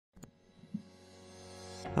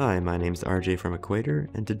Hi, my name's RJ from Equator,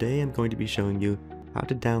 and today I'm going to be showing you how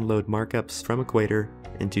to download markups from Equator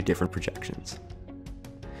into different projections.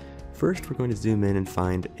 First, we're going to zoom in and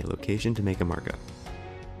find a location to make a markup.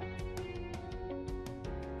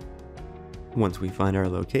 Once we find our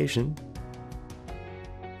location,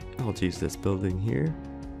 I'll choose this building here.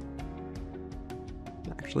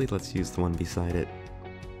 Actually, let's use the one beside it.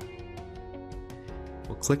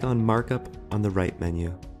 We'll click on Markup on the right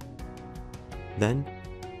menu. Then,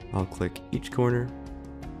 I'll click each corner,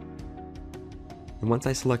 and once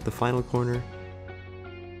I select the final corner,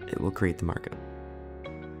 it will create the markup.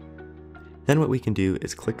 Then what we can do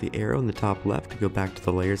is click the arrow in the top left to go back to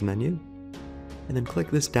the Layers menu, and then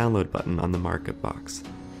click this Download button on the Markup box.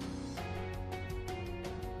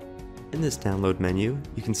 In this Download menu,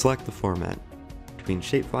 you can select the format between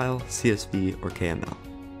shapefile, CSV, or KML.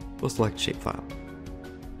 We'll select shapefile.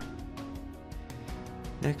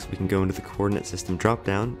 Next, we can go into the coordinate system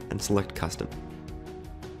dropdown and select custom.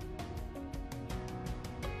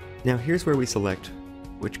 Now here's where we select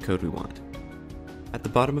which code we want. At the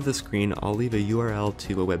bottom of the screen, I'll leave a URL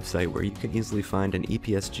to a website where you can easily find an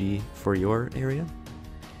EPSG for your area.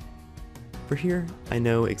 For here, I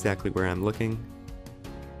know exactly where I'm looking.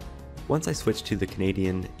 Once I switch to the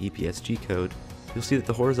Canadian EPSG code, you'll see that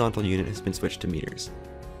the horizontal unit has been switched to meters.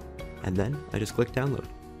 And then I just click download.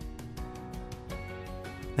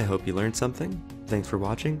 I hope you learned something. Thanks for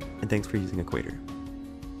watching, and thanks for using Equator.